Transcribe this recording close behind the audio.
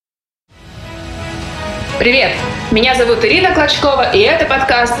Привет! Меня зовут Ирина Клочкова, и это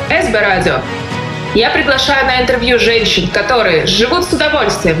подкаст СБ Радио. Я приглашаю на интервью женщин, которые живут с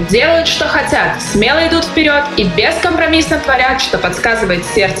удовольствием, делают, что хотят, смело идут вперед и бескомпромиссно творят, что подсказывает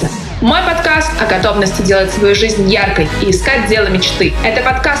сердце. Мой подкаст о готовности делать свою жизнь яркой и искать дело мечты. Это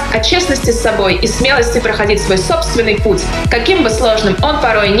подкаст о честности с собой и смелости проходить свой собственный путь, каким бы сложным он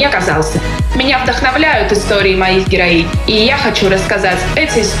порой не казался. Меня вдохновляют истории моих героинь, и я хочу рассказать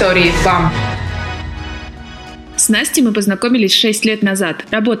эти истории вам. С Настей мы познакомились 6 лет назад,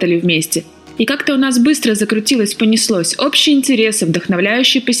 работали вместе. И как-то у нас быстро закрутилось-понеслось. Общие интересы,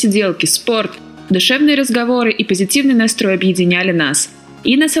 вдохновляющие посиделки, спорт, душевные разговоры и позитивный настрой объединяли нас.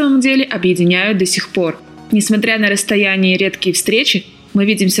 И на самом деле объединяют до сих пор. Несмотря на расстояние и редкие встречи, мы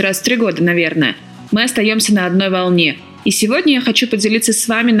видимся раз в 3 года, наверное, мы остаемся на одной волне. И сегодня я хочу поделиться с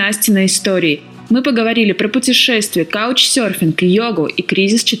вами Настиной историей. Мы поговорили про путешествия, каучсерфинг, йогу и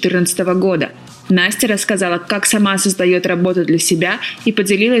кризис 2014 года. Настя рассказала, как сама создает работу для себя и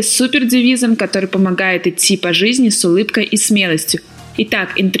поделилась супердевизом, который помогает идти по жизни с улыбкой и смелостью. Итак,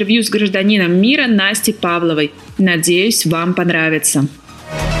 интервью с гражданином мира Настей Павловой. Надеюсь, вам понравится.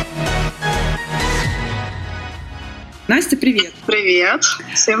 Настя, привет. Привет.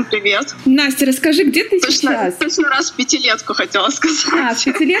 Всем привет. Настя, расскажи, где ты сейчас? Точно раз в 5-летку хотела сказать. В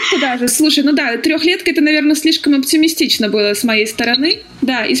 5-летку даже? Слушай, 3-летка это, наверное, слишком оптимистично было с моей стороны.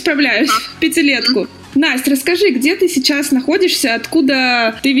 Да, исправляюсь. 5-летку. Настя, расскажи, где ты сейчас находишься,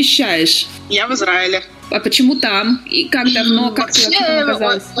 откуда ты вещаешь? Я в Израиле. А почему там? И как давно? Как ты вообще там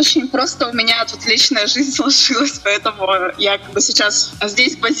оказалась? Очень просто у меня тут личная жизнь сложилась, поэтому я сейчас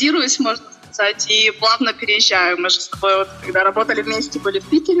здесь базируюсь, можно сказать, и плавно переезжаю. Мы же с тобой, когда работали вместе, были в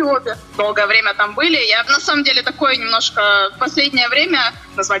Питере обе. Долгое время там были. Я, на самом деле, такой немножко в последнее время,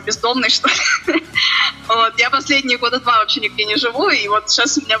 назвать бездомный, что ли. Я последние 2 года вообще нигде не живу, и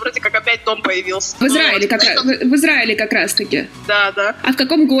сейчас у меня вроде как опять дом появился. В Израиле, в Израиле как раз-таки? Да. А в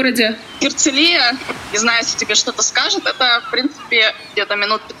каком городе? Герцелия, не знаю, если тебе что-то скажет, это, в принципе, где-то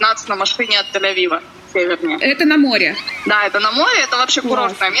минут 15 на машине от Тель-Авива. Севернее. Это на море? Да, это на море, это вообще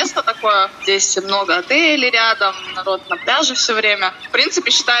курортное место такое. Здесь много отелей рядом, народ на пляже все время. В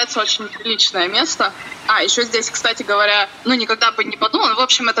принципе, считается очень приличное место. Еще здесь, кстати говоря, никогда бы не подумал. В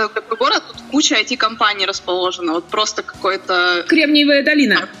общем, это такой город, тут куча IT-компаний расположена. Просто какой-то... Кремниевая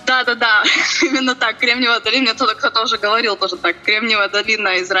долина. Да, именно так, Кремниевая долина. Мне кто-то уже говорил тоже так, Кремниевая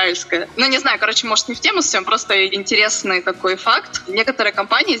долина израильская. Не знаю, может, не в тему совсем, просто интересный такой факт. Некоторые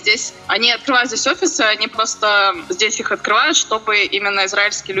компании здесь, они открывают здесь офисы, они просто здесь их открывают, чтобы именно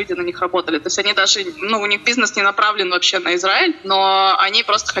израильские люди на них работали. То есть они даже, у них бизнес не направлен вообще на Израиль, но они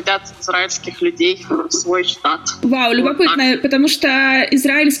просто хотят израильских людей в свой штат. Вау, любопытно, потому что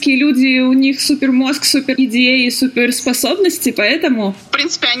израильские люди, у них супер мозг, супер идеи, супер способности, поэтому... В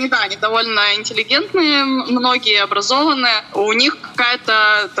принципе, они довольно интеллигентные, многие образованные. У них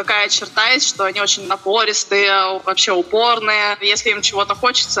какая-то такая черта есть, что они очень напористые, вообще упорные. Если им чего-то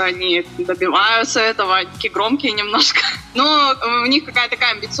хочется, они добиваются этого, такие громкие немножко. Но у них какая-то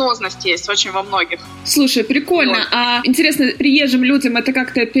такая амбициозность есть очень во многих. Слушай, прикольно. А интересно, приезжим людям это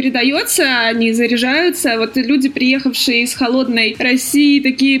как-то передается? Они заряжаются? Люди, приехавшие из холодной России,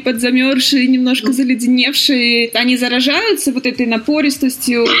 такие подзамерзшие, немножко заледеневшие, они заражаются этой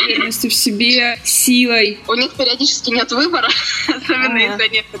напористостью, уверенностью в себе, силой? У них периодически нет выбора, особенно если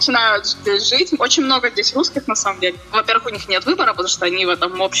они начинают здесь жить. Очень много здесь русских, на самом деле. Во-первых, у них нет выбора, потому что они в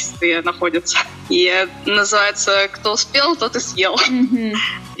этом обществе находятся. И называется, кто успел, тот и съел. Mm-hmm.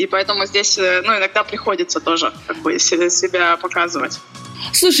 И поэтому здесь, иногда приходится тоже себя показывать.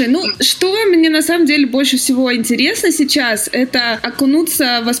 Слушай, что мне на самом деле больше всего интересно сейчас, это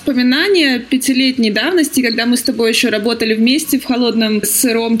окунуться в воспоминания 5-летней давности, когда мы с тобой еще работали вместе в холодном,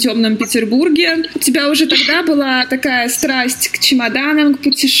 сыром, темном Петербурге. У тебя уже тогда была такая страсть к чемоданам, к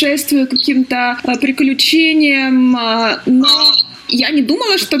путешествию, к каким-то приключениям, но... Я не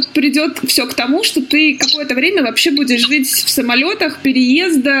думала, что придет все к тому, что ты какое-то время вообще будешь жить в самолетах,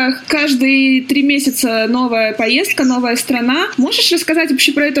 переездах. Каждые 3 месяца новая поездка, новая страна. Можешь рассказать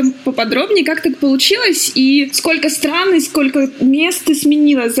вообще про это поподробнее, как так получилось и сколько стран и сколько мест ты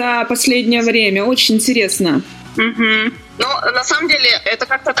сменила за последнее время? Очень интересно. Mm-hmm. На самом деле, это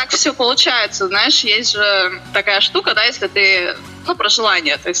как-то так все получается. Знаешь, есть же такая штука, если ты... про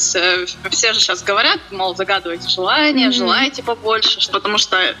желание. То есть все же сейчас говорят, загадывайте желание, желайте побольше, потому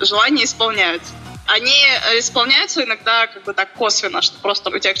что желания исполняются. они исполняются иногда как бы так косвенно, что просто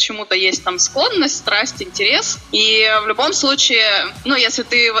у тебя к чему-то есть там склонность, страсть, интерес. И в любом случае, если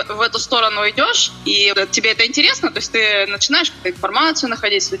ты в эту сторону идешь, и тебе это интересно, то есть ты начинаешь какую-то информацию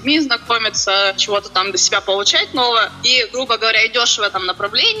находить, с людьми знакомиться, чего-то там для себя получать новое, и, грубо говоря, идешь в этом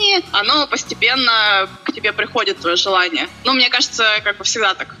направлении, оно постепенно к тебе приходит, твое желание. Мне кажется, как бы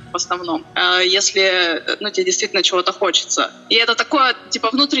всегда так в основном, если тебе действительно чего-то хочется. И это такое, типа,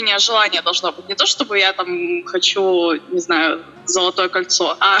 внутреннее желание должно быть. Не то, чтобы я там хочу, не знаю, золотое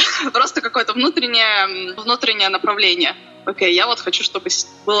кольцо, а просто какое-то внутреннее направление. Окей, я вот хочу, чтобы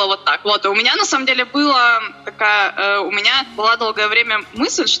было вот так. Вот, и у меня на самом деле была долгое время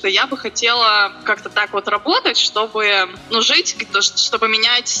мысль, что я бы хотела как-то так вот работать, чтобы, жить, чтобы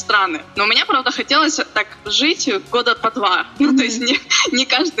менять страны. Но у меня, правда, хотелось так жить года по 2. То есть не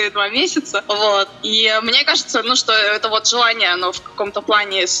каждые 2 месяца. Вот. И мне кажется, что это вот желание, оно в каком-то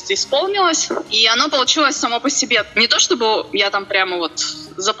плане исполнилось. И оно получилось само по себе. Не то, чтобы я там прямо вот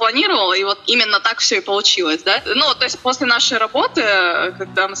запланировала, и вот именно так все и получилось, да? То есть после нашей работы,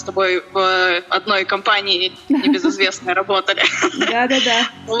 когда мы с тобой в одной компании небезызвестной работали. Да-да-да.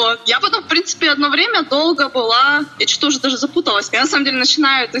 Вот. Я потом, в принципе, одно время долго была, я что-то уже даже запуталась. Я, на самом деле,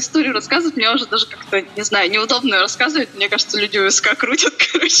 начинаю эту историю рассказывать, мне уже даже как-то, не знаю, неудобно ее рассказывать. Мне кажется, люди у виска крутят,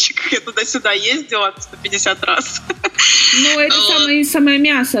 как я туда-сюда ездила 150 раз. Это самое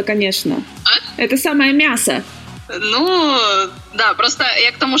мясо, конечно. Это самое мясо. Да, просто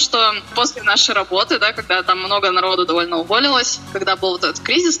я к тому, что после нашей работы, да, когда там много народу довольно уволилось, когда был вот этот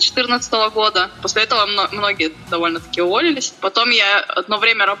кризис 2014 года, после этого многие довольно-таки уволились. Потом я одно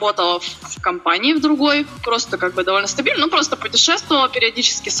время работала в компании в другой, просто как бы довольно стабильно, просто путешествовала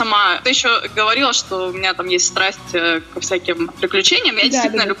периодически сама. Ты еще говорила, что у меня там есть страсть ко всяким приключениям. Я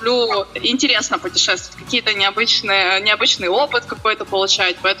действительно люблю интересно путешествовать, какие-то необычный опыт какой-то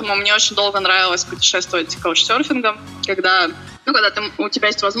получать, поэтому мне очень долго нравилось путешествовать каучсерфингом, когда у тебя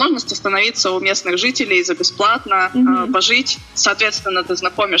есть возможность остановиться у местных жителей за бесплатно, пожить. Соответственно, ты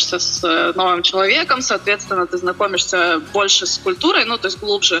знакомишься с новым человеком, соответственно, ты знакомишься больше с культурой, то есть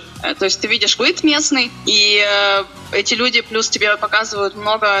глубже. То есть ты видишь быт местный, и эти люди плюс тебе показывают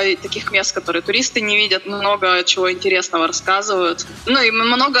много таких мест, которые туристы не видят, много чего интересного рассказывают. И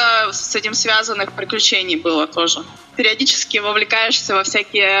много с этим связанных приключений было тоже. Периодически вовлекаешься во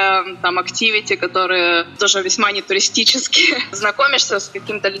всякие там активити, которые тоже весьма не туристические. Знакомишься с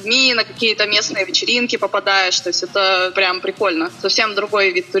какими-то людьми, на какие-то местные вечеринки попадаешь. То есть это прям прикольно. Совсем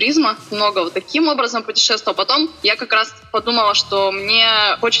другой вид туризма. Много вот таким образом путешествовал. Потом я как раз подумала, что мне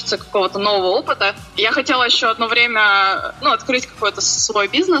хочется какого-то нового опыта. Я хотела еще одно время открыть какой-то свой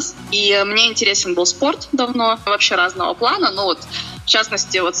бизнес. И мне интересен был спорт давно. Вообще разного плана. В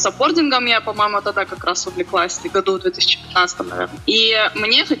частности, вот с саппордингом я, по-моему, тогда как раз увлеклась в году 2015, наверное. И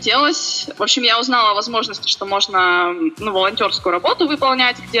мне хотелось... В общем, я узнала о возможности, что можно волонтерскую работу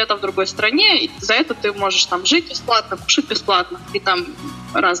выполнять где-то в другой стране, и за это ты можешь там жить бесплатно, кушать бесплатно, и там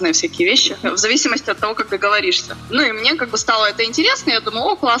разные всякие вещи, в зависимости от того, как договоришься. И мне как бы стало это интересно, я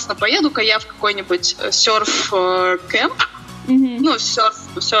думаю, классно, поеду-ка я в какой-нибудь серф-кэмп,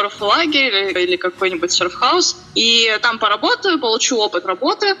 серф-лагерь или какой-нибудь серф-хаус. И там поработаю, получу опыт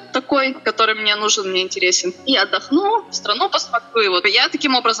работы такой, который мне нужен, мне интересен. И отдохну, страну посмотрю. И вот я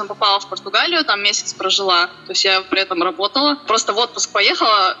таким образом попала в Португалию, там месяц прожила. То есть я при этом работала. Просто в отпуск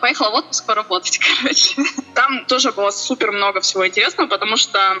поехала в отпуск поработать, короче. Там тоже было супер много всего интересного, потому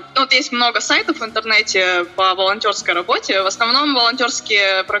что есть много сайтов в интернете по волонтерской работе. В основном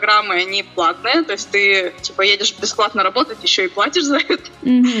волонтерские программы, они платные. То есть ты едешь бесплатно работать, еще и платишь за это.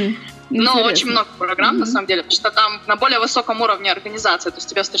 Но очень много программ, на самом деле, потому что там на более высоком уровне организация. То есть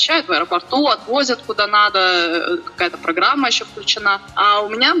тебя встречают в аэропорту, отвозят куда надо, какая-то программа еще включена. А у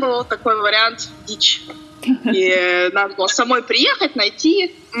меня был такой вариант дичь. И надо было самой приехать,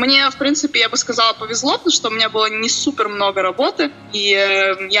 найти. Мне, в принципе, я бы сказала, повезло, потому что у меня было не супер много работы. И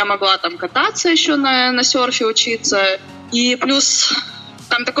я могла там кататься еще на серфе, учиться. И плюс...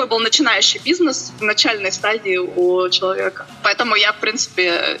 Там такой был начинающий бизнес в начальной стадии у человека. Поэтому я, в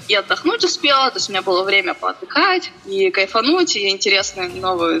принципе, и отдохнуть успела, то есть у меня было время поотдыхать, и кайфануть, и интересную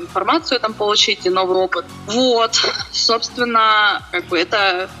новую информацию там получить, и новый опыт. Вот, собственно,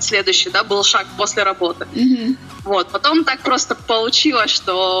 это следующий, был шаг после работы. Вот, потом так просто получилось,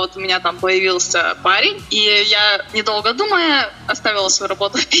 что вот у меня там появился парень, и я, недолго думая, оставила свою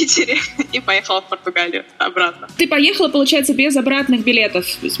работу в Питере и поехала в Португалию обратно. Ты поехала, получается, без обратных билетов?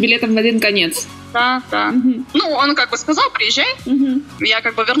 билетов, с билетом в один конец. Да. Ну, он как бы сказал, приезжай. Я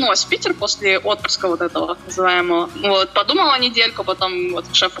как бы вернулась в Питер после отпуска вот этого называемого. Вот, подумала недельку, потом вот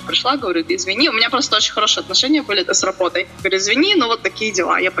к шефу пришла, говорю, извини, у меня просто очень хорошие отношения были с работой. Говорю, извини, но вот такие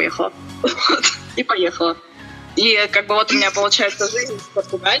дела, я поехала. И поехала. И как бы вот у меня, получается, жизнь в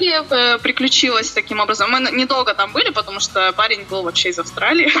Португалии приключилась таким образом. Мы недолго там были, потому что парень был вообще из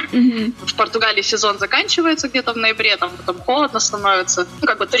Австралии. В Португалии сезон заканчивается где-то в ноябре, там потом холодно становится. Ну,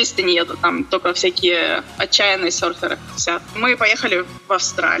 как бы туристы не едут, там только всякие отчаянные серферы сидят. Мы поехали в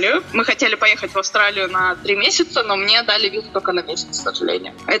Австралию. Мы хотели поехать в Австралию на 3 месяца, но мне дали визу только на месяц, к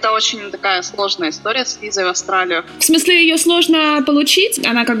сожалению. Это очень такая сложная история с визой в Австралию. В смысле, ее сложно получить?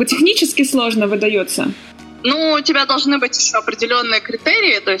 Она как бы технически сложно выдается? Ну, у тебя должны быть еще определенные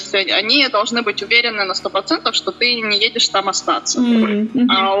критерии, то есть они должны быть уверены на 100%, что ты не едешь там остаться.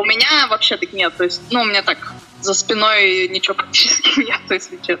 А у меня вообще так нет, то есть, ну, у меня так за спиной ничего практически нет,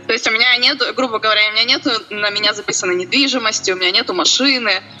 если честно. То есть у меня нет, грубо говоря, у меня нет на меня записанной недвижимости, у меня нету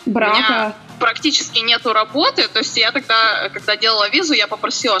машины, брака. У меня практически нету работы. То есть я тогда, когда делала визу, я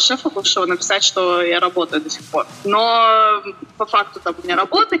попросила шефа бывшего написать, что я работаю до сих пор. Но по факту там у меня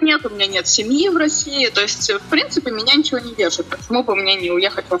работы нет, у меня нет семьи в России. То есть, в принципе, меня ничего не держит. Почему бы мне не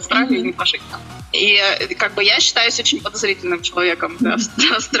уехать в Австралию и не пожить там? И как бы я считаюсь очень подозрительным человеком для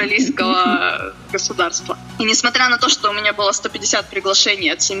австралийского государства. И несмотря на то, что у меня было 150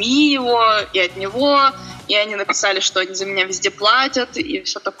 приглашений от семьи его и от него, и они написали, что они за меня везде платят, и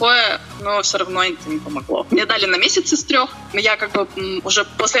все такое, но все равно это не помогло. Мне дали на месяц из 3. Я как бы уже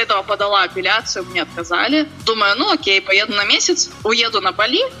после этого подала апелляцию, мне отказали. Думаю, ну окей, поеду на месяц, уеду на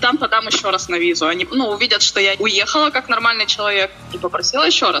Бали, там подам еще раз на визу. Они, увидят, что я уехала как нормальный человек, и попросила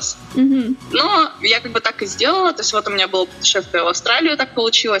еще раз. Но я как бы так и сделала. То есть вот у меня было путешествие в Австралию, так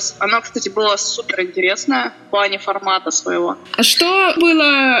получилось. Оно, кстати, было супер интересное в плане формата своего. А что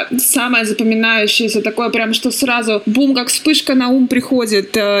было самое запоминающееся, такое прям, что сразу бум, как вспышка на ум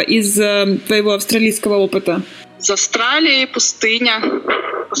приходит из твоего австралийского опыта? Из Австралии пустыня.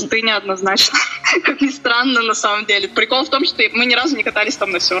 Пустыня однозначно. Как ни странно, на самом деле. Прикол в том, что мы ни разу не катались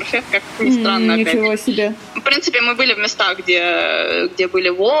там на серфе. Как ни странно, опять. Ничего себе. В принципе, мы были в местах, где были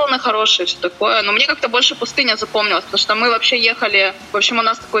волны хорошие, все такое. Но мне как-то больше пустыня запомнилась, потому что мы вообще ехали... В общем, у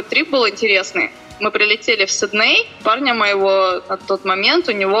нас такой трип был интересный. Мы прилетели в Сидней. Парня моего на тот момент,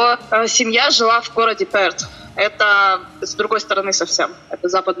 у него семья жила в городе Перт. Это с другой стороны совсем. Это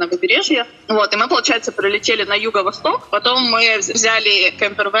западное побережье. Вот, и мы, получается, прилетели на юго-восток. Потом мы взяли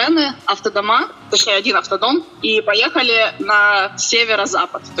кемпервены, автодома, точнее, один автодом, и поехали на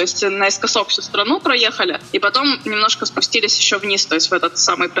северо-запад. То есть наискосок всю страну проехали. И потом немножко спустились еще вниз, то есть в этот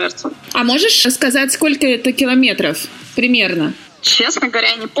самый Перт. А можешь сказать, сколько это километров примерно? Честно говоря,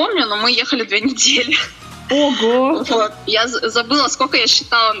 я не помню, но мы ехали 2 недели. Ого! Вот. Я забыла, сколько я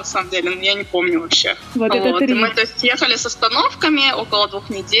считала, на самом деле, но я не помню вообще. Вот это 3. И мы, то есть, ехали с остановками около 2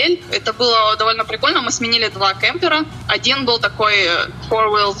 недель. Это было довольно прикольно. Мы сменили 2 кемпера. Один был такой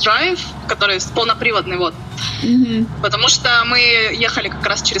four-wheel drive, который полноприводный, вот. Потому что мы ехали как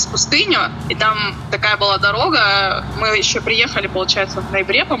раз через пустыню, и там такая была дорога. Мы еще приехали, получается, в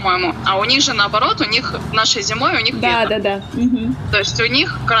ноябре, по-моему. А у них же наоборот, у них нашей зимой, у них лето. Да. То есть у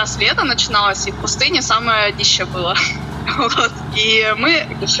них как раз лето начиналось, и в пустыне самое днище было. Вот. И мы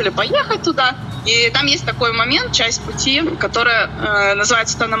решили поехать туда. И там есть такой момент, часть пути, которая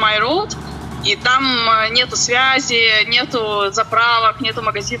называется Tanami Road. И там нету связи, нету заправок, нету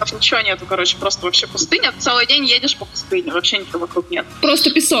магазинов, ничего нету, короче, просто вообще пустыня. Целый день едешь по пустыне, вообще ничего вокруг нет.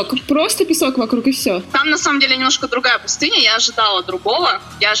 Просто песок вокруг и все. Там на самом деле немножко другая пустыня, я ожидала другого,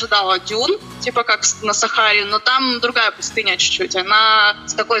 я ожидала дюн, типа как на Сахаре, но там другая пустыня чуть-чуть, она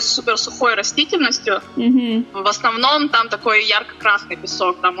с такой супер сухой растительностью. В основном там такой ярко-красный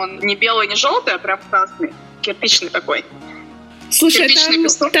песок, там он не белый, не желтый, а прям красный, кирпичный такой. Слушай,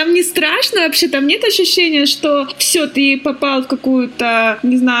 там не страшно вообще? Там нет ощущения, что все, ты попал в какую-то,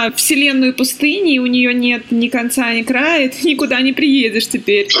 не знаю, вселенную пустыни, и у нее нет ни конца, ни края, и ты никуда не приедешь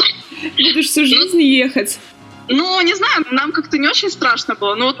теперь. Будешь всю жизнь ехать. Ну, не знаю, нам как-то не очень страшно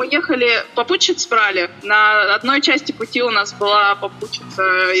было. Ну, вот мы ехали, попутчиц брали. На одной части пути у нас была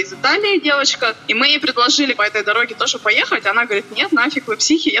попутчица из Италии, девочка, и мы ей предложили по этой дороге тоже поехать. Она говорит, нет, нафиг вы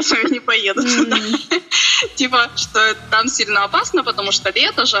психи, я с вами не поеду туда. Типа, что там сильно опасно, потому что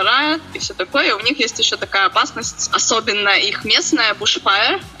лето, жара и все такое. И у них есть еще такая опасность, особенно их местная,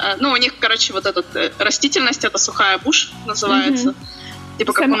 bushfire. Ну, у них, короче, вот эта растительность, это сухая буш называется.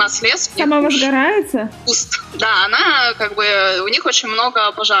 Типа как у нас лес. Самовозгорается? Куст. Да, она как бы... У них очень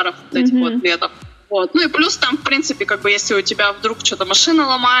много пожаров вот этих вот летом. Вот. Ну и плюс там, в принципе, как бы если у тебя вдруг что-то машина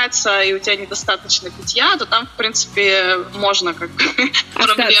ломается и у тебя недостаточно питья, то там, в принципе, можно как бы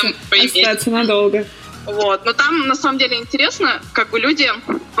проблем поиметь. Остаться надолго. Вот. Но там, на самом деле, интересно, как бы люди...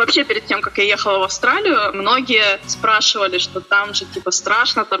 Вообще, перед тем, как я ехала в Австралию, многие спрашивали, что там же, типа,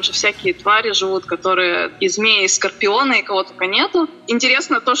 страшно, там же всякие твари живут, которые и змеи, и скорпионы, и кого только нету.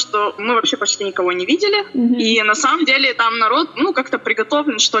 Интересно то, что мы вообще почти никого не видели, и на самом деле там народ, ну, как-то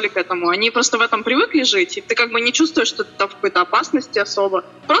приготовлен, что ли, к этому. Они просто в этом привыкли жить, и ты как бы не чувствуешь, что ты там в какой-то опасности особо.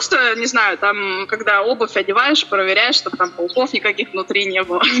 Просто, не знаю, там, когда обувь одеваешь, проверяешь, чтобы там пауков никаких внутри не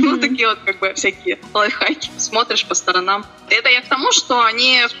было. Ну, такие вот, как бы, всякие лайфхаки. Смотришь по сторонам. Это я к тому, что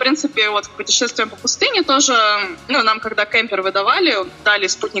они, в принципе, вот к путешествиям по пустыне тоже, ну, нам, когда кемпер выдавали, дали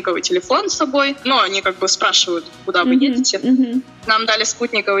спутниковый телефон с собой, ну, они как бы спрашивают, куда вы едете. Нам дали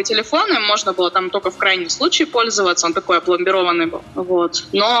спутниковый телефон, и можно было там только в крайнем случае пользоваться, он такой опломбированный был. Вот.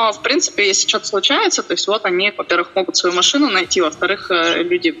 Но, в принципе, если что-то случается, то есть вот они, во-первых, могут свою машину найти, во-вторых,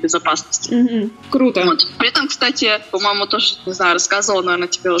 люди в безопасности. Круто. Вот. При этом, кстати, по-моему, тоже, не знаю, рассказывала, наверное,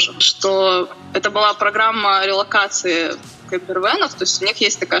 тебе уже, что это была программа релокации кемпервенов, то есть у них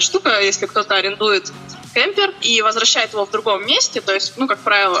есть такая штука, если кто-то арендует кемпер и возвращает его в другом месте, то есть, ну, как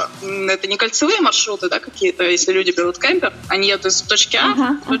правило, это не кольцевые маршруты, да, какие-то, если люди берут кемпер, они едут из точки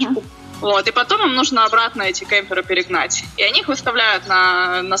А в точку Б. Вот, и потом им нужно обратно эти кемперы перегнать. И они их выставляют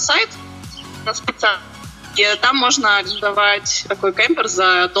на сайт, на специальный. И там можно арендовать такой кемпер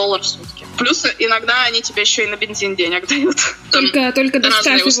за $1 в сутки. Плюс иногда они тебе еще и на бензин денег дают. Только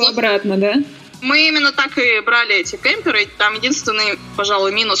доставь его обратно, да? Мы именно так и брали эти кемперы. Там единственный,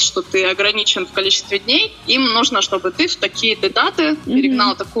 пожалуй, минус, что ты ограничен в количестве дней. Им нужно, чтобы ты в такие-то даты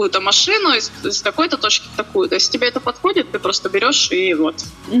перегнал такую-то машину из такой-то точки в такую. То есть, если тебе это подходит, ты просто берешь и вот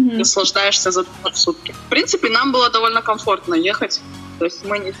наслаждаешься за $1 в сутки. В принципе, нам было довольно комфортно ехать. То есть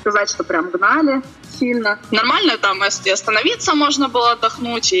мы не сказать, что прям гнали сильно. Нормально там, если остановиться, можно было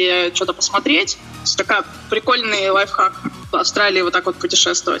отдохнуть и что-то посмотреть. То есть такой прикольный лайфхак в Австралии вот так вот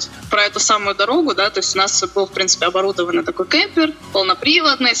путешествовать. Про эту самую дорогу, да, то есть у нас был, в принципе, оборудованный такой кемпер,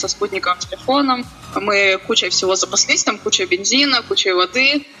 полноприводный, со спутниковым телефоном. Мы кучей всего запаслись, там куча бензина, куча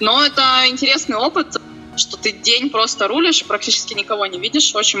воды. Но это интересный опыт, что ты день просто рулишь, практически никого не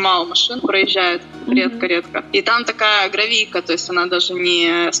видишь, очень мало машин проезжает, редко-редко. И там такая гравийка, то есть она даже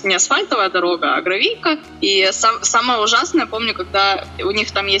не асфальтовая дорога, а гравийка. И самое ужасное, помню, когда у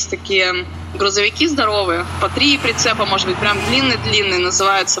них там есть такие грузовики здоровые, по 3 прицепа, может быть, прям длинный-длинный,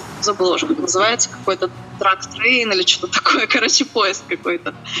 называется, забыла уже, как называется, какой-то трак-трейн или что-то такое, короче, поезд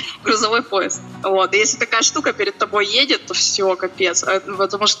какой-то, грузовой поезд. Вот, и если такая штука перед тобой едет, то все, капец,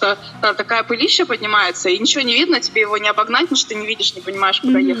 потому что там такая пылища поднимается, и ничего не видно, тебе его не обогнать, потому что ты не видишь, не понимаешь,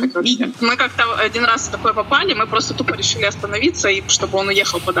 куда ехать вообще. Мы как-то один раз в такое попали, мы просто тупо решили остановиться, и чтобы он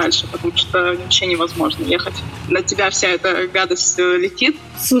уехал подальше, потому что вообще невозможно ехать. На тебя вся эта гадость летит.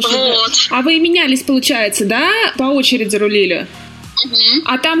 Слушай, вот. А вы менялись, получается, да? По очереди рулили?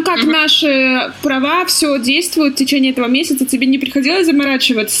 А там как наши права все действуют в течение этого месяца? Тебе не приходилось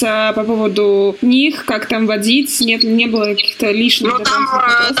заморачиваться по поводу них, как там водить? Нет, не было каких-то лишних? Ну,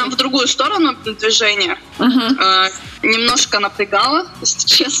 там в другую сторону движение. Немножко напрягало, если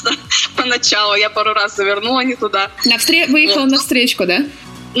честно, поначалу. Я пару раз завернула не туда. Выехала на встречку, да?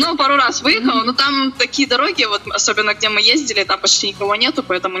 Ну, пару раз выехала, но там такие дороги, вот особенно где мы ездили, там почти никого нету,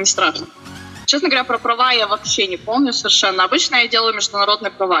 поэтому не страшно. Честно говоря, про права я вообще не помню совершенно. Обычно я делаю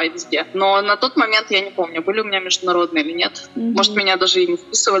международные права везде, но на тот момент я не помню, были у меня международные или нет. Может, меня даже и не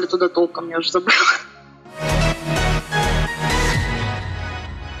вписывали туда толком, я уже забыла.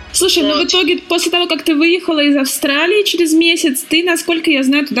 Слушай, ну в итоге, после того, как ты выехала из Австралии через месяц, ты, насколько я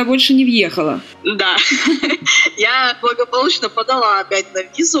знаю, туда больше не въехала. Да. Я благополучно подала опять на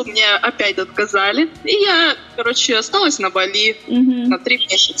визу, мне опять отказали. И я, осталась на Бали на 3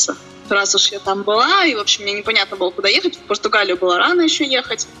 месяца. Раз уж я там была, и, в общем, мне непонятно было, куда ехать. В Португалию было рано еще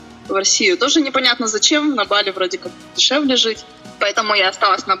ехать, в Россию тоже непонятно зачем. На Бали вроде как дешевле жить. Поэтому я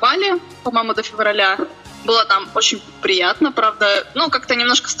осталась на Бали, по-моему, до февраля. Было там очень приятно, правда. Как-то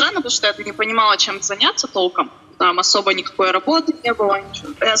немножко странно, потому что я не понимала, чем заняться толком. Там особо никакой работы не было, ничего.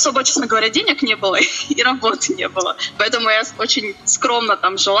 И особо, честно говоря, денег не было, и работы не было. Поэтому я очень скромно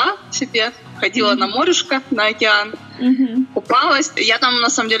там жила себе, ходила на морюшко, на океан, купалась. Я там, на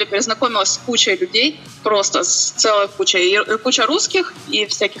самом деле, перезнакомилась с кучей людей, просто с целой кучей. И куча русских и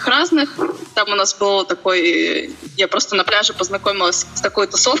всяких разных. Там у нас был такой... Я просто на пляже познакомилась с такой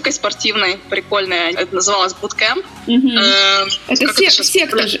тусовкой спортивной, прикольной. Это называлось буткэмп. Это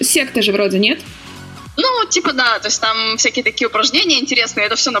секта же вроде, нет? Ну, типа, да, то есть там всякие такие упражнения интересные.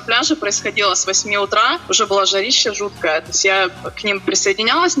 Это все на пляже происходило с 8 утра. Уже было жарище жуткое. То есть я к ним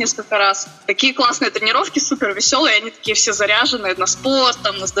присоединялась несколько раз. Такие классные тренировки, супер веселые. Они такие все заряженные на спорт,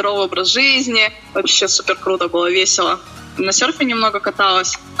 там, на здоровый образ жизни. Вообще супер круто было, весело. На серфе немного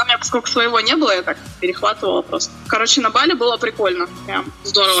каталась. А у меня, поскольку своего не было, я так перехватывала просто. Короче, на Бали было прикольно. Прям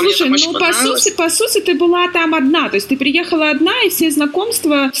здорово. Слушай, мне там ну по сути ты была там одна. То есть ты приехала одна, и все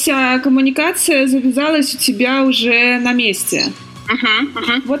знакомства, вся коммуникация завязалась у тебя уже на месте.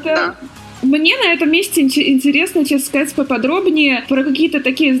 Вот да. Мне на этом месте интересно, честно сказать, поподробнее про какие-то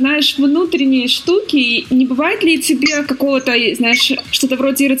такие, знаешь, внутренние штуки. Не бывает ли тебе какого-то, знаешь, что-то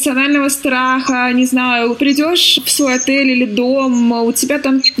вроде иррационального страха, не знаю, придешь в свой отель или дом, у тебя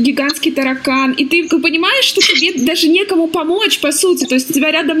там гигантский таракан, и ты понимаешь, что тебе даже некому помочь, по сути. То есть у тебя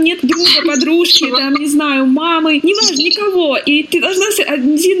рядом нет друга, подружки, там, не знаю, мамы, неважно, никого. И ты должна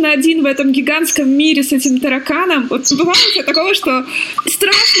один на один в этом гигантском мире с этим тараканом. Вот бывает у тебя такого, что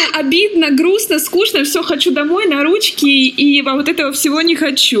страшно, обидно, грустно, скучно, все, хочу домой на ручки, и вот этого всего не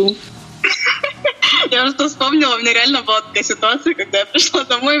хочу. Я просто вспомнила, у меня реально была такая ситуация, когда я пришла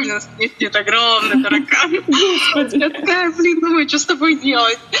домой, у меня сидит огромный таракан. Я такая, думаю, что с тобой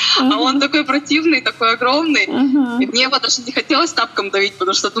делать? А он такой противный, такой огромный. И мне его даже не хотелось тапком давить,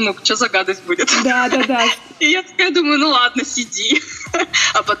 потому что думаю, что за гадость будет. Да. И я такая думаю, ну ладно, сиди.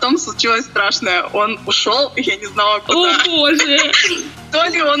 А потом случилось страшное. Он ушел, и я не знала, куда. О, боже! То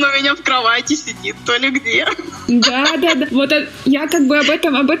ли он у меня в кровати сидит, то ли где. Да. Вот я как бы об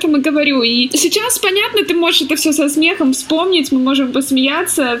этом и говорю. И сейчас, понятно, ты можешь это все со смехом вспомнить, мы можем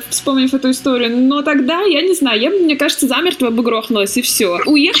посмеяться, вспомнив эту историю. Но тогда, я не знаю, мне кажется, замертво бы грохнулась, и все.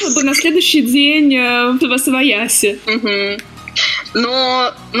 Уехала бы на следующий день в освояси.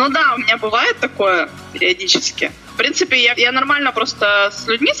 Ну да, у меня бывает такое периодически. В принципе, я нормально просто с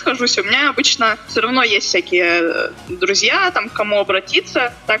людьми схожусь, у меня обычно все равно есть всякие друзья, там, к кому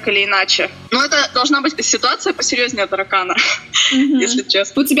обратиться, так или иначе. Но это должна быть ситуация посерьезнее таракана, если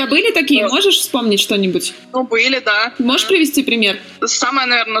честно. У тебя были такие? Можешь вспомнить что-нибудь? Ну, были, да. Можешь привести пример? Самое,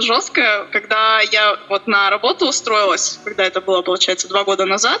 наверное, жесткое, когда я вот на работу устроилась, когда это было, получается, 2 года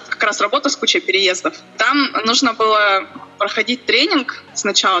назад, как раз работа с кучей переездов. Там нужно было проходить тренинг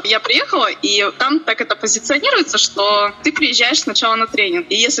сначала. Я приехала, и там так это позиционируется, что ты приезжаешь сначала на тренинг,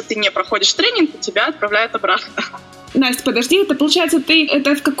 и если ты не проходишь тренинг, то тебя отправляют обратно. Настя, подожди, это получается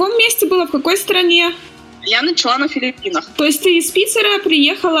это в каком месте было, в какой стране? Я начала на Филиппинах. То есть ты из Питера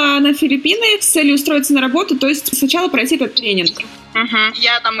приехала на Филиппины с целью устроиться на работу, то есть сначала пройти этот тренинг?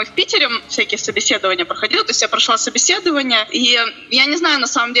 Я там и в Питере всякие собеседования проходила, то есть я прошла собеседование, и я не знаю, на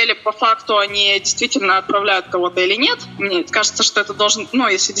самом деле, по факту они действительно отправляют кого-то или нет. Мне кажется, что это должен,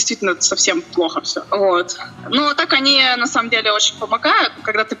 если действительно это совсем плохо все. Вот. Но так они, на самом деле, очень помогают.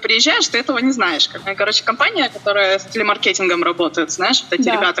 Когда ты приезжаешь, ты этого не знаешь. Короче, компания, которая с телемаркетингом работает, знаешь, вот эти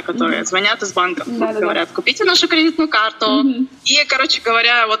ребята, которые звонят из банков, говорят, купите нашу кредитную карту. И, короче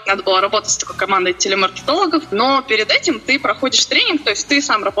говоря, вот надо было работать с такой командой телемаркетологов, но перед этим ты проходишь тренинг, то есть ты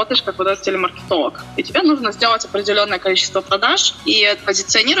сам работаешь как вот этот телемаркетолог. И тебе нужно сделать определенное количество продаж. И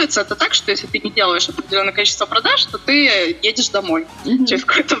позиционируется это так, что если ты не делаешь определенное количество продаж, то ты едешь домой через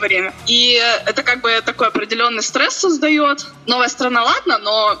какое-то время. И это как бы такой определенный стресс создает. Новая страна, ладно,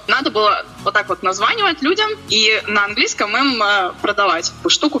 но надо было вот так вот названивать людям и на английском им продавать ту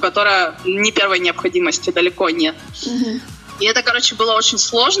штуку, которая не первой необходимости, далеко нет. И это, короче, было очень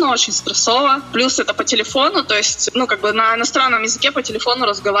сложно, очень стрессово. Плюс это по телефону, то есть, на иностранном языке по телефону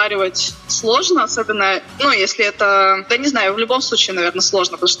разговаривать сложно, особенно, если это, да не знаю, в любом случае, наверное,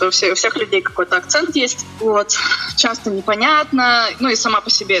 сложно, потому что у всех людей какой-то акцент есть, вот, часто непонятно, и сама по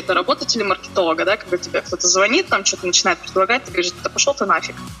себе это работа телемаркетолога, да, когда тебе кто-то звонит, там что-то начинает предлагать, ты говоришь, да пошел ты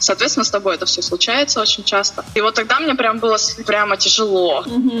нафиг. Соответственно, с тобой это все случается очень часто. И вот тогда мне прям было прямо тяжело,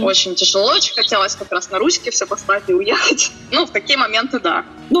 очень тяжело, очень хотелось как раз на ручки все послать и уехать. В такие моменты, да.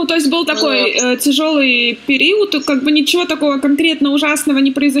 То есть был такой тяжелый период, как бы ничего такого конкретно ужасного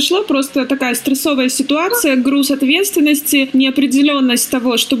не произошло, просто такая стрессовая ситуация, груз ответственности, неопределенность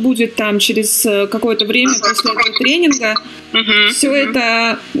того, что будет там через какое-то время после этого тренинга. Все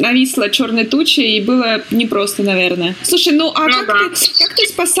это нависло черной тучей, и было непросто, наверное. Слушай, как ты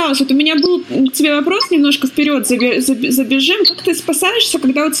спасалась? Вот у меня был к тебе вопрос, немножко вперед забежим. Как ты спасаешься,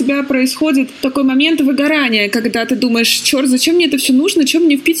 когда у тебя происходит такой момент выгорания, когда ты думаешь, черт, зачем мне это все нужно, чем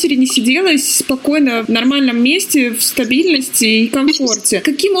мне в Питере не сиделось спокойно в нормальном месте, в стабильности и комфорте?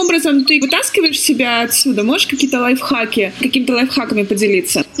 Каким образом ты вытаскиваешь себя отсюда? Можешь какими-то лайфхаками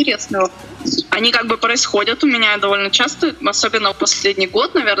поделиться? Интересный вопрос. Они как бы происходят у меня довольно часто, особенно в последний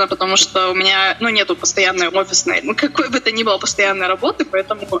год, наверное, потому что у меня, нету постоянной офисной, какой бы то ни было постоянной работы,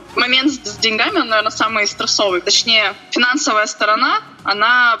 поэтому момент с деньгами, он, наверное, самый стрессовый. Точнее, финансовая сторона,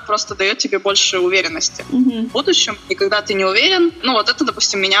 она просто дает тебе больше уверенности в будущем. И когда ты не уверен, это,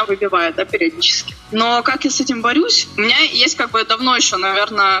 допустим, меня выбивает, периодически. Но как я с этим борюсь? У меня есть как бы давно еще,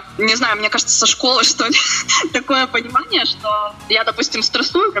 наверное, не знаю, мне кажется, со школы, что ли, такое понимание, что я, допустим,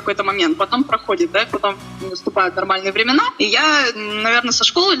 стрессую в какой-то момент, потом проходит, потом наступают нормальные времена. И я, наверное, со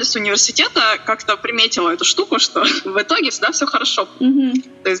школы или с университета как-то приметила эту штуку, что в итоге всегда все хорошо.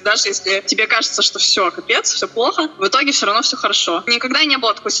 То есть даже если тебе кажется, что все, капец, все плохо, в итоге все равно все хорошо. Никогда не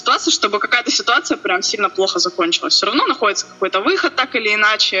было такой ситуации, чтобы какая-то ситуация прям сильно плохо закончилась. Все равно находится какой-то выход, так или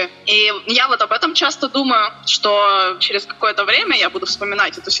иначе. И я вот об этом часто думаю, что через какое-то время я буду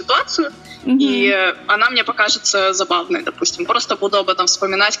вспоминать эту ситуацию, и она мне покажется забавной, допустим. Просто буду об этом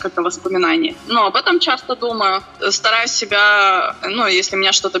вспоминать как о воспоминании. Но об этом часто думаю. Стараюсь себя, если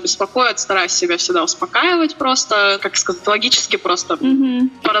меня что-то беспокоит, стараюсь себя всегда успокаивать просто, как сказать, логически просто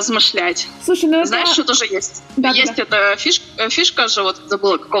поразмышлять. Слушай, знаешь, что тоже есть? Есть эта фишка же,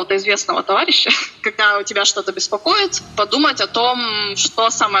 забыла какого-то известного товарища, когда у тебя что-то беспокоит, подумать о том,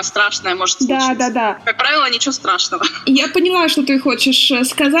 что самое страшное может случиться. Да. Как правило, ничего страшного. Я поняла, что ты хочешь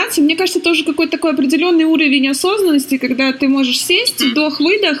сказать. Мне кажется, тоже какой-то такой определенный уровень осознанности, когда ты можешь сесть,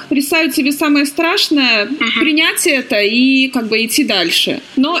 вдох-выдох, представить себе самое страшное, принять это и как бы идти дальше.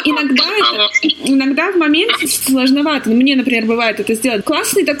 Но иногда в моменте сложновато. Мне, например, бывает это сделать.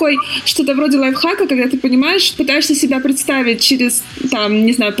 Классный такой, что-то вроде лайфхака, когда ты понимаешь, пытаешься себя представить через,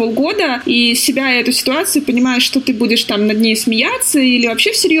 полгода, и себя и эту ситуацию, понимаешь, что ты будешь над ней смеяться или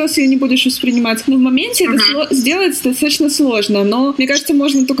вообще всерьез ее не будешь воспринимать. Но в моменте это сделать достаточно сложно. Но, мне кажется,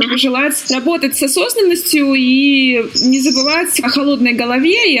 можно только пожелать работать с осознанностью и не забывать о холодной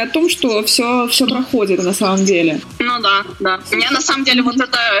голове и о том, что все проходит на самом деле. Да. У меня, на самом деле, вот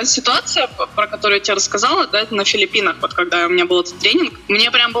эта ситуация, про которую я тебе рассказала, на Филиппинах, когда у меня был этот тренинг,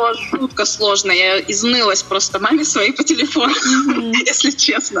 мне прям было жутко сложно. Я изнылась просто маме своей по телефону, если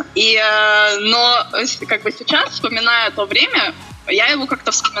честно. Но как бы сейчас, вспоминая то время, я его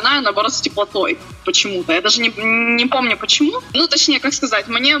как-то вспоминаю, наоборот, с теплотой почему-то. Я даже не помню, почему. Точнее, как сказать,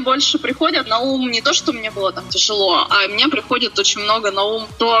 мне больше приходят на ум не то, что мне было тяжело, а мне приходит очень много на ум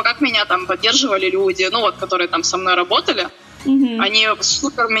то, как меня поддерживали люди, которые со мной работали. Они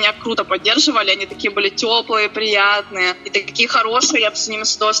супер меня круто поддерживали, они такие были теплые, приятные и такие хорошие, я бы с ними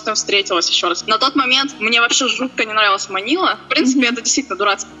с удовольствием встретилась еще раз. На тот момент мне вообще жутко не нравилась Манила. В принципе, это действительно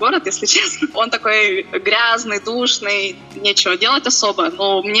дурацкий город, если честно. Он такой грязный, душный, нечего делать особо.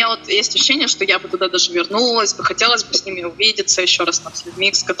 Но мне есть ощущение, что я бы туда даже вернулась, хотелось бы с ними увидеться еще раз с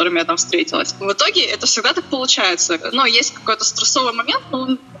людьми, с которыми я там встретилась. В итоге это всегда так получается. Есть какой-то стрессовый момент,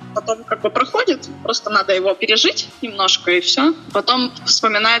 но потом как бы проходит, просто надо его пережить немножко, и все. Потом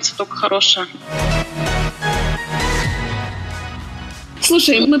вспоминается только хорошее.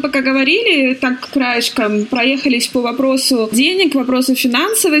 Слушай, мы пока говорили, так краешком проехались по вопросу денег, вопросу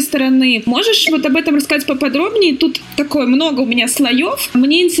финансовой стороны. Можешь об этом рассказать поподробнее? Тут такое много у меня слоев.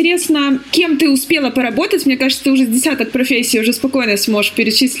 Мне интересно, кем ты успела поработать. Мне кажется, ты уже с десяток профессий уже спокойно сможешь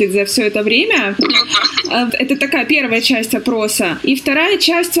перечислить за все это время. Это такая первая часть опроса. И вторая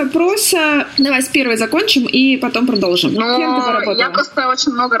часть опроса... Давай с первой закончим и потом продолжим. Кем ты поработала? Я просто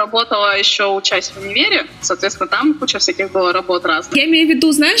очень много работала еще, учась в универе. Соответственно, там куча всяких было работ разных. Я имею в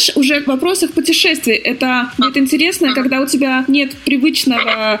виду, знаешь, уже в вопросах путешествий. Это интересно, когда у тебя нет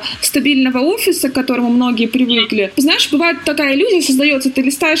привычного стабильного офиса, к которому многие привыкли. Знаешь, бывает такая иллюзия создается. Ты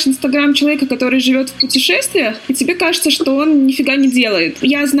листаешь Инстаграм человека, который живет в путешествиях, и тебе кажется, что он нифига не делает.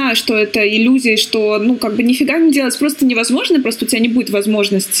 Я знаю, что это иллюзия, что, нифига не делать просто невозможно, просто у тебя не будет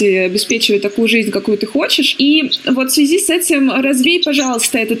возможности обеспечивать такую жизнь, какую ты хочешь. И вот в связи с этим развей,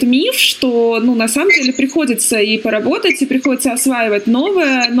 пожалуйста, этот миф, что, на самом деле приходится и поработать, и приходится осваивать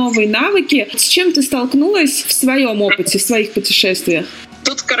новые навыки. С чем ты столкнулась в своем опыте, в своих путешествиях?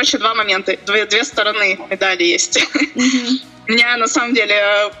 Тут, два момента, две стороны медали есть. У меня, на самом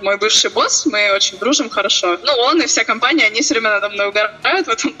деле, мой бывший босс, мы очень дружим хорошо. Он и вся компания, они все время надо мной угорают в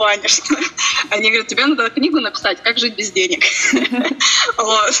этом плане, что они говорят, тебе надо книгу написать, как жить без денег.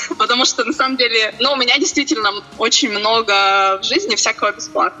 Потому что, на самом деле, у меня действительно очень много в жизни всякого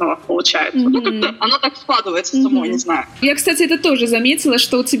бесплатного получается. Как-то оно так складывается само, не знаю. Я, кстати, это тоже заметила,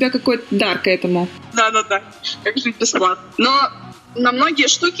 что у тебя какой-то дар к этому. Да, как жить бесплатно. Но на многие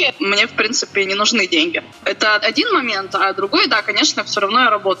штуки мне, в принципе, не нужны деньги. Это один момент, а другой, да, конечно, все равно я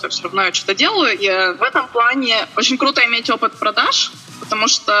работаю, все равно я что-то делаю. И в этом плане очень круто иметь опыт продаж, потому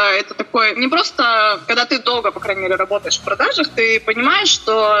что это такой... Не просто, когда ты долго, по крайней мере, работаешь в продажах, ты понимаешь,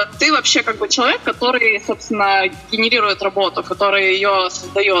 что ты вообще как бы человек, который, собственно, генерирует работу, который ее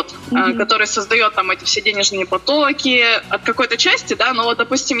создает, который создает там эти все денежные потоки от какой-то части, да, но вот,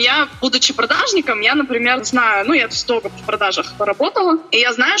 допустим, я, будучи продажником, я, например, знаю, я долго в продажах поработала, и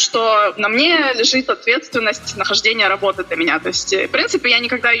я знаю, что на мне лежит ответственность нахождения работы для меня, то есть, в принципе, я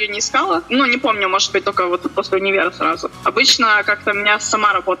никогда ее не искала, не помню, может быть, только вот после универа сразу. Обычно как-то меня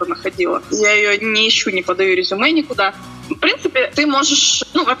сама работа находила, я ее не ищу, не подаю резюме никуда. В принципе, ты можешь...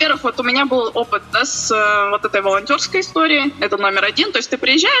 во-первых, вот у меня был опыт, да, с вот этой волонтерской историей. Это номер один. То есть ты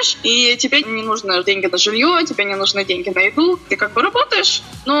приезжаешь, и тебе не нужны деньги на жилье, тебе не нужны деньги на еду. Ты как бы работаешь,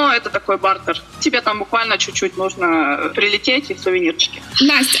 но это такой бартер. Тебе там буквально чуть-чуть нужно прилететь и сувенирчики.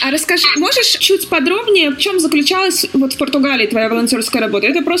 Настя, а расскажи, можешь чуть подробнее, в чем заключалась вот в Португалии твоя волонтерская работа?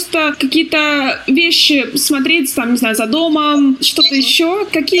 Это просто какие-то вещи смотреть, там, не знаю, за домом, что-то еще?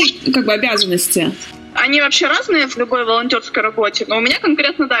 Какие, как бы, обязанности? Они вообще разные в любой волонтерской работе, но у меня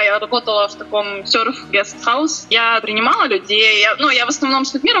конкретно, да, я работала в таком серф-гест-хаус. Я принимала людей, я в основном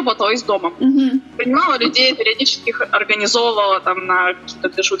с людьми работала и с домом. Принимала людей, периодически их организовывала там на какие-то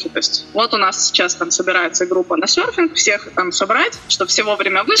движухи. То есть вот у нас сейчас там собирается группа на серфинг, всех там собрать, чтобы все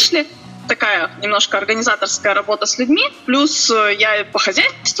вовремя вышли. Такая немножко организаторская работа с людьми. Плюс я по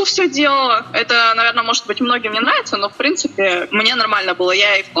хозяйству все делала. Это, наверное, может быть, многим не нравится, но, в принципе, мне нормально было.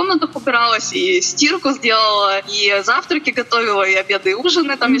 Я и в комнатах убиралась, и стирку сделала, и завтраки готовила, и обеды, и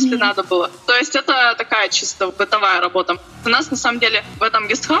ужины там, если надо было. То есть это такая чисто бытовая работа. У нас, на самом деле, в этом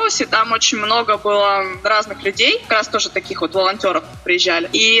гестхаусе там очень много было разных людей, как раз тоже таких вот волонтеров приезжали.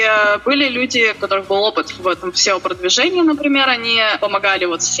 И были люди, у которых был опыт в этом SEO-продвижении, например, они помогали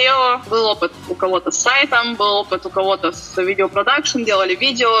вот с SEO. Был опыт у кого-то с сайтом, был опыт у кого-то с видеопродакшн, делали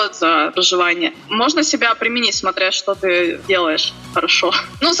видео за проживание. Можно себя применить, смотря что ты делаешь хорошо.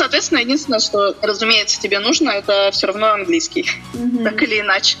 Соответственно, единственное, что, разумеется, тебе нужно, это все равно английский. Так или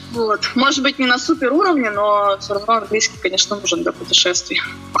иначе. Вот. Может быть, не на супер уровне, но все равно английский, конечно, нужен для путешествий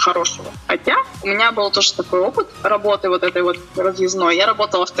по-хорошему. Хотя у меня был тоже такой опыт работы вот этой вот разъездной. Я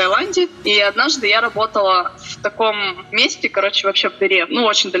работала в Таиланде, и однажды я работала в таком месте, вообще в дыре,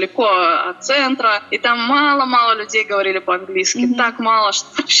 очень далеко от центра, и там мало-мало людей говорили по-английски, так мало, что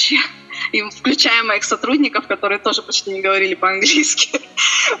вообще... И включая моих сотрудников, которые тоже почти не говорили по-английски.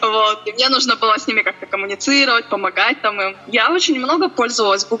 Вот. И мне нужно было с ними как-то коммуницировать, помогать там им. Я очень много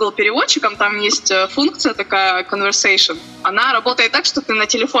пользовалась Google переводчиком. Там есть функция такая conversation. Она работает так, что ты на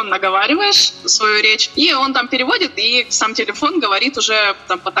телефон наговариваешь свою речь, и он там переводит, и сам телефон говорит уже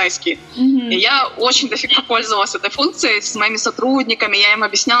там по-тайски. И я очень дофига пользовалась этой функцией с моими сотрудниками. Я им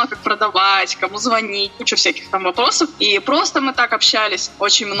объясняла, как продавать, кому звонить, кучу всяких там вопросов. И просто мы так общались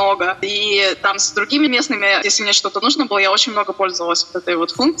очень много. И там с другими местными, если мне что-то нужно было, я очень много пользовалась вот этой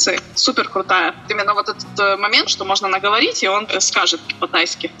вот функцией. Супер крутая. Именно вот этот момент, что можно наговорить, и он скажет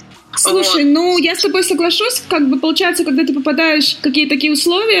по-тайски. Слушай, я с тобой соглашусь, получается, когда ты попадаешь в какие-то такие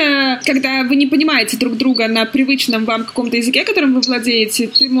условия, когда вы не понимаете друг друга на привычном вам каком-то языке, которым вы владеете,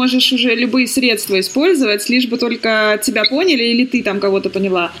 ты можешь уже любые средства использовать, лишь бы только тебя поняли или ты там кого-то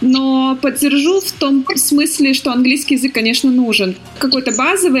поняла. Но поддержу в том смысле, что английский язык, конечно, нужен. Какой-то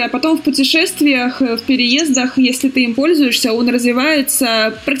базовый, а потом в путешествиях, в переездах, если ты им пользуешься, он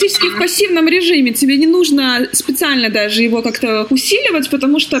развивается практически в пассивном режиме. Тебе не нужно специально даже его как-то усиливать,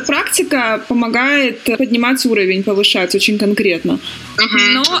 потому что практика помогает поднимать уровень, повышать очень конкретно.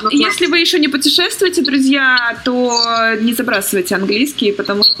 Но если вы еще не путешествуете, друзья, то не забрасывайте английский,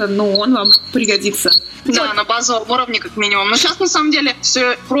 потому что, он вам пригодится. Да, на базовом уровне как минимум. Но сейчас, на самом деле,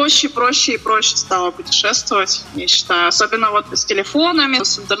 все проще и проще стало путешествовать, я считаю. Особенно вот с телефонами,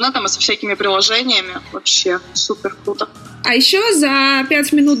 с интернетом и со всякими приложениями. Вообще супер круто. А еще за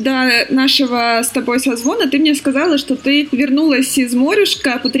 5 минут до нашего с тобой созвона ты мне сказала, что ты вернулась из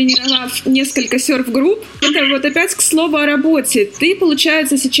морюшка, потренировав несколько серф-групп. Это вот опять к слову о работе. Ты,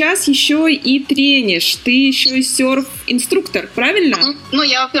 получается, сейчас еще и тренишь. Ты еще и серф-инструктор, правильно?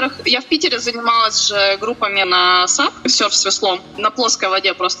 Во-первых, я в Питере занималась же группами на САП, серф с веслом. На плоской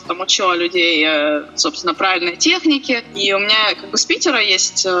воде просто там учила людей, собственно, правильной технике. И у меня с Питера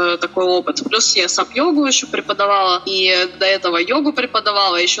есть такой опыт. Плюс я САП-йогу еще преподавала, и до этого йогу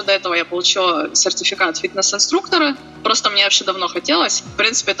преподавала, еще до этого я получила сертификат фитнес-инструктора. Просто мне вообще давно хотелось. В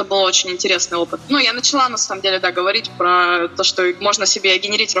принципе, это был очень интересный опыт. Я начала, на самом деле, говорить про то, что можно себе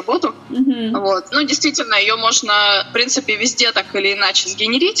генерить работу. Вот. Действительно, ее можно, в принципе, везде так или иначе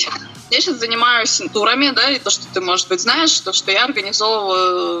сгенерить. Я сейчас занимаюсь турами, да, и то, что ты, может быть, знаешь, то, что я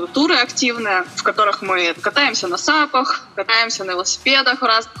организовываю туры активные, в которых мы катаемся на сапах, катаемся на велосипедах в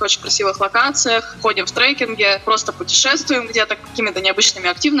разных очень красивых локациях, ходим в трекинге, просто путешествуем где-то, какими-то необычными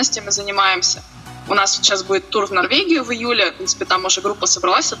активностями занимаемся. У нас сейчас будет тур в Норвегию в июле, в принципе, там уже группа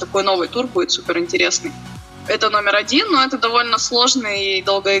собралась, а такой новый тур будет суперинтересный. Это номер один, но это довольно сложный и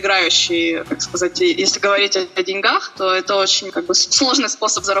долгоиграющий, как сказать, если говорить о деньгах, то это очень сложный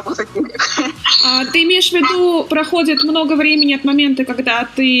способ заработать денег. А ты имеешь в виду, проходит много времени от момента, когда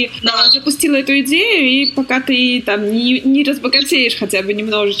ты запустила эту идею, и пока ты там не разбогатеешь хотя бы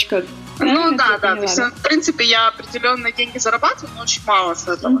немножечко? Ну да. То есть, в принципе, я определенные деньги зарабатываю, но очень мало с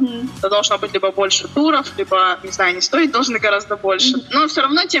этого. Это должно быть либо больше туров, либо, не знаю, не стоить должны гораздо больше. Но все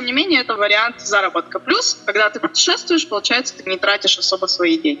равно, тем не менее, это вариант заработка. Плюс, когда ты путешествуешь, получается, ты не тратишь особо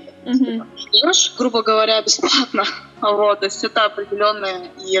свои деньги. Ты живешь, грубо говоря, бесплатно. Вот, то есть это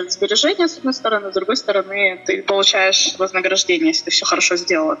определенные и сбережения, с одной стороны, с другой стороны, ты получаешь вознаграждение, если ты все хорошо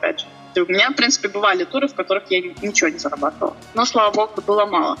сделал, опять же. У меня, в принципе, бывали туры, в которых я ничего не зарабатывала. Но, слава богу, было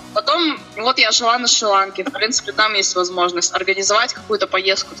мало. Потом, вот я жила на Шри-Ланке. В принципе, там есть возможность организовать какую-то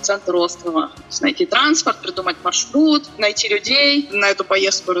поездку в центр острова. То есть найти транспорт, придумать маршрут, найти людей на эту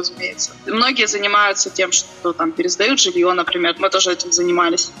поездку, разумеется. Многие занимаются тем, что там пересдают жилье, например. Мы тоже этим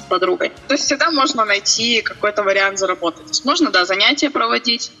занимались с подругой. То есть всегда можно найти какой-то вариант заработать. То есть можно, занятия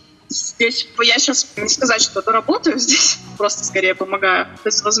проводить. Здесь я сейчас не сказать, что я работаю здесь, просто скорее помогаю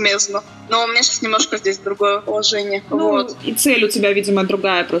безвозмездно. Но у меня сейчас немножко здесь другое положение. Вот. И цель у тебя, видимо,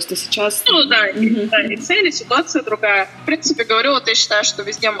 другая просто сейчас. И цель, и ситуация другая. В принципе, говорю, вот я считаю, что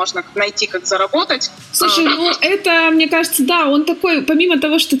везде можно найти, как заработать. Слушай, это, мне кажется, он такой, помимо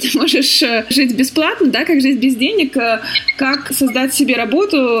того, что ты можешь жить бесплатно, да, как жить без денег, как создать себе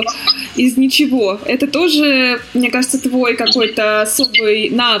работу из ничего. Это тоже, мне кажется, твой какой-то особый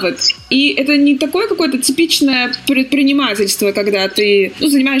навык. И это не такое какое-то типичное предпринимательство, когда ты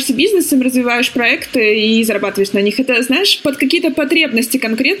занимаешься бизнесом, развиваешь проекты и зарабатываешь на них. Это, знаешь, под какие-то потребности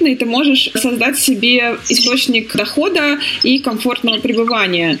конкретные ты можешь создать себе источник дохода и комфортного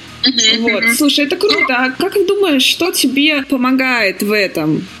пребывания. Вот. Слушай, это круто. А как ты думаешь, что тебе помогает в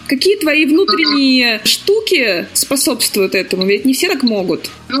этом? Какие твои внутренние штуки способствуют этому? Ведь не все так могут.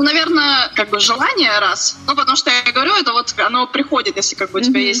 Наверное, желание раз. Потому что я говорю, это вот оно приходит, если у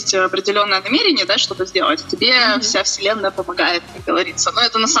тебя есть определенное намерение, да, что-то сделать. Тебе вся вселенная помогает, как говорится. Но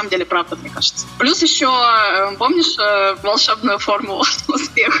это на самом деле правда, мне кажется. Плюс еще, помнишь волшебную формулу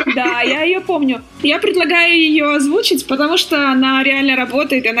успеха? Да, я ее помню. Я предлагаю ее озвучить, потому что она реально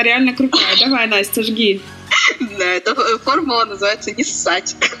работает, и она реально крутая. Давай, Настя, жги. Да, эта формула называется «не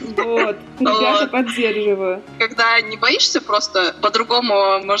ссать». Вот, ребята, поддерживаю. Когда не боишься, просто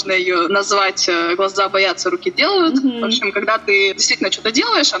по-другому можно ее назвать «глаза боятся, руки делают». В общем, когда ты действительно что-то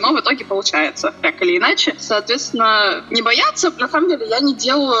делаешь, оно в итоге получается, так или иначе. Соответственно, не бояться, на самом деле, я не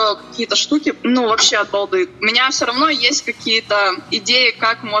делаю какие-то штуки, вообще от балды. У меня все равно есть какие-то идеи,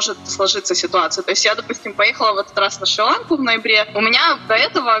 как может сложиться ситуация. То есть я, допустим, поехала в этот раз на Шри-Ланку в ноябре. У меня до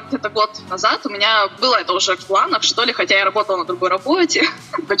этого, где-то год назад, у меня было это уже в планах, что ли, хотя я работала на другой работе.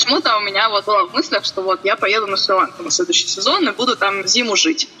 Почему-то у меня было в мыслях, что я поеду на Шри-Ланку на следующий сезон и буду там зиму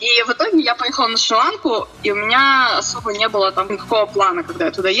жить. И в итоге я поехала на Шри-Ланку, и у меня особо не было там никакого плана, когда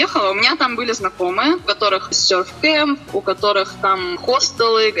я туда ехала. У меня там были знакомые, у которых серф-кэмп, у которых там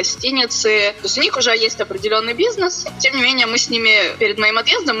хостелы, гостиницы. То есть у них уже есть определенный бизнес. Тем не менее, мы с ними перед моим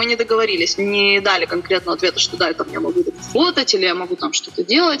отъездом мы не договорились, не дали конкретного ответа, что да, это я могу работать или я могу там что-то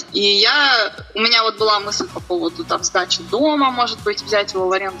делать. И у меня была мысль по поводу там сдачи дома, может быть, взять его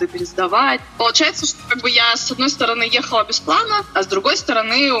в аренду и пересдавать. Получается, что я с одной стороны ехала без плана, а с другой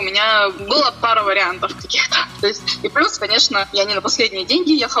стороны у меня было пара вариантов каких-то. То есть, и плюс, конечно, я не на последние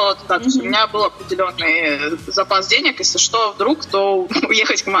деньги ехала туда, то есть у меня был определенный запас денег, если что, вдруг, то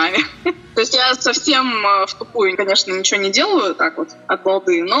уехать к маме. То есть я совсем в тупую, конечно, ничего не делаю так вот от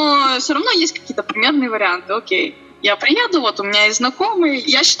балды, но все равно есть какие-то примерные варианты, окей. Я приеду, у меня есть знакомые.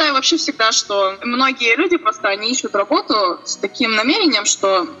 Я считаю вообще всегда, что многие люди просто они ищут работу с таким намерением,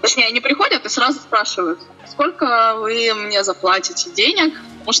 что... Точнее, они приходят и сразу спрашивают, сколько вы мне заплатите денег,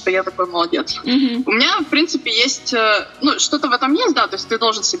 потому что я такой молодец. У меня, в принципе, есть... что-то в этом есть, да, то есть ты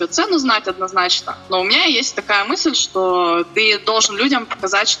должен себе цену знать однозначно, но у меня есть такая мысль, что ты должен людям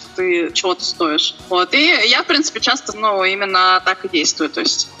показать, что ты чего-то стоишь. И я, в принципе, часто, именно так и действую, то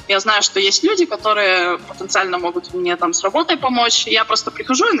есть я знаю, что есть люди, которые потенциально могут мне там с работой помочь, я просто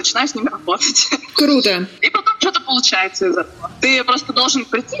прихожу и начинаю с ними работать. Круто. И потом что-то получается из этого. Ты просто должен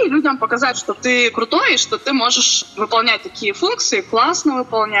прийти и людям показать, что ты крутой, и что ты можешь выполнять такие функции, классно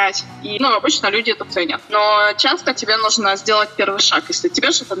выполнять. И, обычно люди это ценят. Но часто тебе нужно сделать первый шаг, если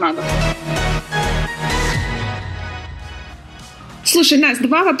тебе что-то надо. Слушай, Настя,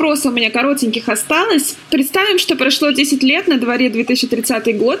 2 вопроса у меня коротеньких осталось. Представим, что прошло 10 лет, на дворе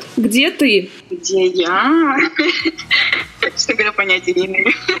 2030 год. Где ты? Где я? Честно говоря, понятия не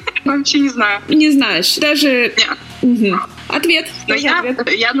имею. Вообще не знаю. Не знаешь? Даже... Нет. Угу. Ответ.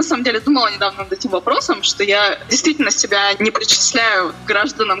 Я на самом деле думала недавно над этим вопросом, что я действительно себя не причисляю к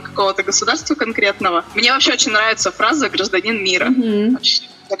гражданам какого-то государства конкретного. Мне вообще очень нравится фраза «гражданин мира».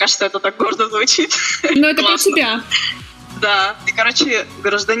 Мне кажется, это так гордо звучит. Но это про тебя. Да. И,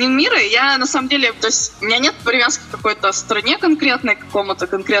 гражданин мира. И я, на самом деле, то есть у меня нет привязки к какой-то стране конкретной, к какому-то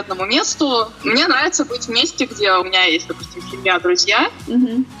конкретному месту. Мне нравится быть в месте, где у меня есть, допустим, семья, друзья,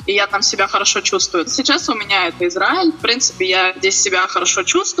 и я там себя хорошо чувствую. Сейчас у меня это Израиль. В принципе, я здесь себя хорошо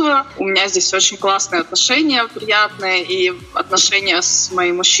чувствую. У меня здесь очень классные отношения, приятные, и отношения с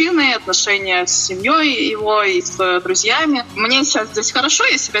моим мужчиной, отношения с семьей его и с друзьями. Мне сейчас здесь хорошо,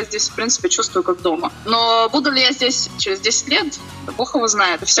 я себя здесь, в принципе, чувствую как дома. Но буду ли я здесь через 10 лет? Да бог его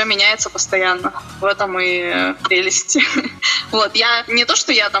знает. И все меняется постоянно. В этом и прелесть. Вот. Я не то,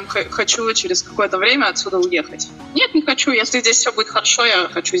 что я там хочу через какое-то время отсюда уехать. Нет, не хочу. Если здесь все будет хорошо, я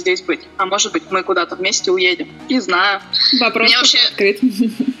хочу здесь быть. А может быть, мы куда-то вместе уедем. Не знаю. Вопрос мне вообще открыт.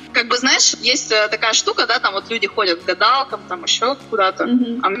 Знаешь, есть такая штука, да, там вот люди ходят к гадалкам, там еще куда-то.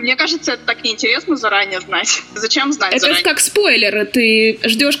 А мне кажется, это так неинтересно заранее знать. Зачем знать это заранее? Это как спойлеры. Ты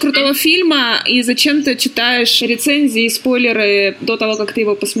ждешь крутого фильма, и зачем ты читаешь рецензии и спойлеры до того, как ты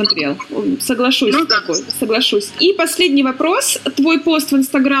его посмотрел? Соглашусь с тобой. Соглашусь. И последний вопрос. Твой пост в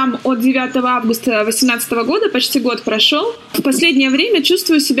Инстаграм от 9 августа 2018 года, почти год прошел. В последнее время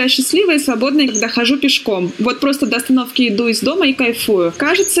чувствую себя счастливой и свободной, когда хожу пешком. Вот просто до остановки иду из дома и кайфую.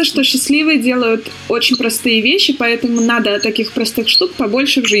 Кажется, что счастливые делают очень простые вещи, поэтому надо таких простых штук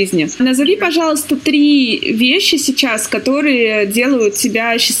побольше в жизни. Назови, пожалуйста, 3 вещи сейчас, которые делают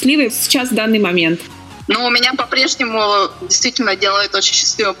тебя счастливой сейчас в данный момент. Ну, меня по-прежнему действительно делает очень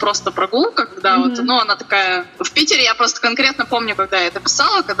счастливо просто прогулка, когда она такая... В Питере я просто конкретно помню, когда я это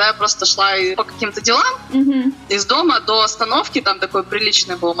писала, когда я просто шла по каким-то делам из дома до остановки, там такой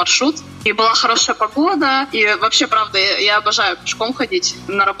приличный был маршрут, и была хорошая погода, и вообще, правда, я обожаю пешком ходить.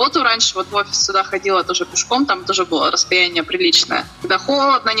 На работу раньше, вот в офис сюда ходила тоже пешком, там тоже было расстояние приличное. Когда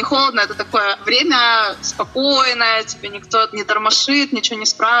холодно, не холодно, это такое время спокойное, тебе никто не тормошит, ничего не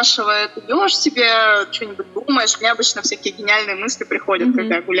спрашивает, идешь себе, что-нибудь думаешь. Мне обычно всякие гениальные мысли приходят,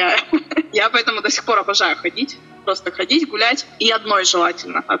 когда я гуляю. Я поэтому до сих пор обожаю ходить. Просто ходить, гулять. И одной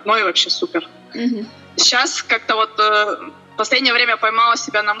желательно. Одной вообще супер. Сейчас как-то в последнее время поймала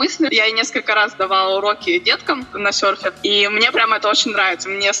себя на мысли. Я и несколько раз давала уроки деткам на серфе. И мне прямо это очень нравится.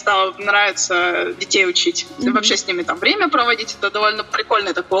 Мне стало нравиться детей учить. И вообще с ними там время проводить. Это довольно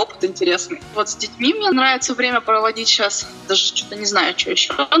прикольный такой опыт, интересный. Вот с детьми мне нравится время проводить сейчас. Даже что-то не знаю, что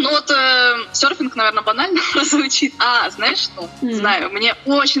еще. Серфинг, наверное, банально звучит. Знаешь что? Знаю. Мне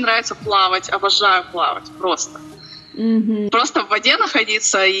очень нравится плавать. Обожаю плавать. Просто. Просто в воде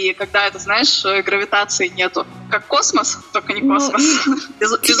находиться, и когда это, знаешь, гравитации нету. Как космос, только не космос.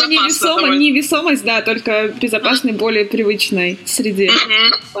 Безопасно. Невесомость, да, только безопасной, более привычной среде.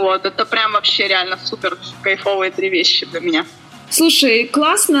 Вот, это прям вообще реально супер кайфовые 3 вещи для меня. Слушай,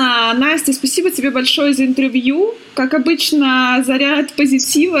 классно. Настя, спасибо тебе большое за интервью. Как обычно, заряд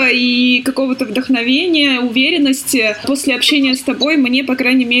позитива и какого-то вдохновения, уверенности после общения с тобой мне, по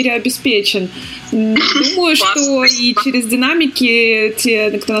крайней мере, обеспечен. Думаю, что и через динамики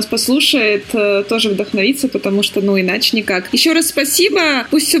те, кто нас послушает, тоже вдохновится, потому что, иначе никак. Еще раз спасибо.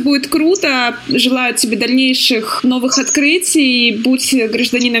 Пусть все будет круто. Желаю тебе дальнейших новых открытий. Будь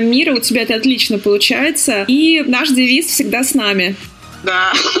гражданином мира. У тебя это отлично получается. И наш девиз всегда с нами.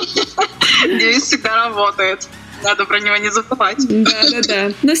 Да. Девиз всегда работает. Надо про него не забывать.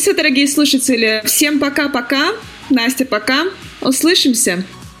 Да. Ну все, дорогие слушатели, всем пока-пока. Настя, пока. Услышимся.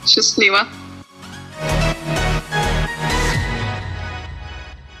 Счастливо.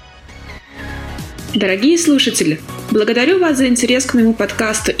 Дорогие слушатели, благодарю вас за интерес к моему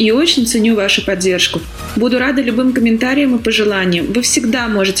подкасту и очень ценю вашу поддержку. Буду рада любым комментариям и пожеланиям. Вы всегда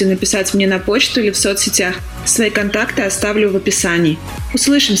можете написать мне на почту или в соцсетях. Свои контакты оставлю в описании.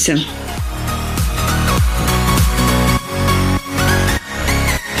 Услышимся!